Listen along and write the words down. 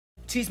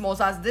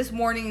Chismosas, this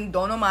morning,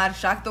 Don Omar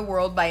shocked the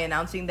world by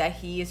announcing that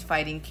he is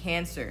fighting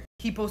cancer.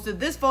 He posted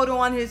this photo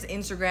on his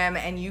Instagram,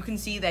 and you can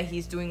see that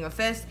he's doing a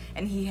fist,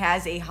 and he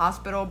has a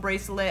hospital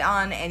bracelet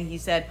on, and he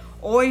said,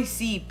 "Hoy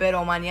sí,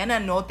 pero mañana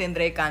no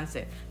tendré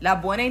cáncer.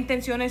 Las buenas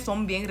intenciones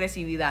son bien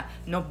recibidas.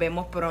 Nos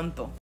vemos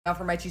pronto." Now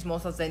for my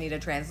chismosas that need a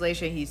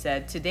translation, he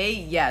said, "Today,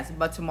 yes,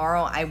 but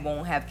tomorrow I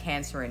won't have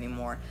cancer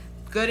anymore.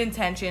 Good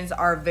intentions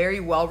are very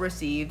well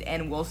received,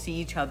 and we'll see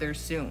each other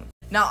soon."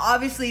 Now,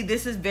 obviously,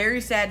 this is very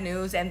sad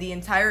news, and the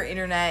entire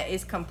internet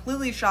is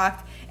completely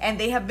shocked, and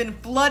they have been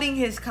flooding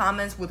his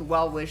comments with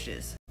well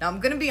wishes. Now,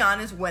 I'm gonna be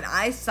honest, when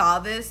I saw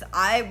this,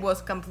 I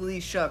was completely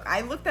shook.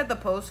 I looked at the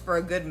post for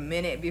a good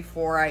minute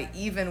before I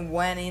even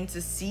went in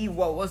to see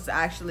what was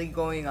actually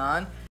going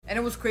on. And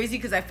it was crazy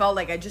because I felt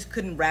like I just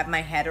couldn't wrap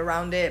my head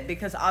around it,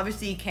 because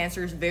obviously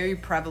cancer is very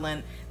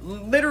prevalent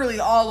literally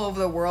all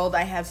over the world.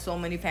 I have so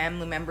many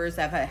family members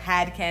that have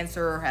had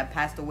cancer or have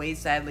passed away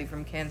sadly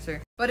from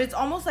cancer. But it's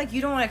almost like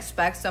you don't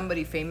expect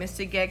somebody famous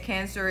to get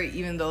cancer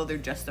even though they're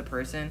just a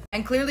person.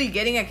 And clearly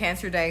getting a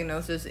cancer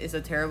diagnosis is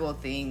a terrible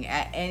thing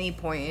at any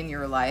point in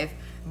your life.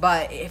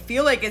 But I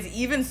feel like it's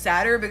even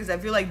sadder because I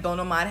feel like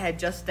Don Omar had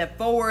just stepped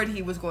forward.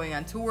 He was going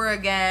on tour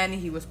again.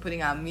 He was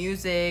putting out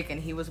music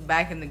and he was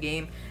back in the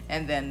game.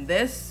 And then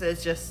this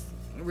is just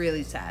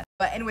really sad.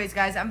 But anyways,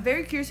 guys, I'm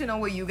very curious to know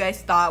what you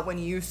guys thought when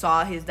you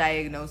saw his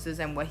diagnosis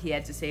and what he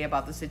had to say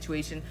about the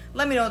situation.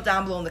 Let me know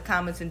down below in the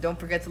comments, and don't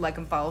forget to like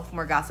and follow for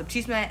more gossip,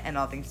 chisme, and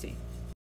all things tea.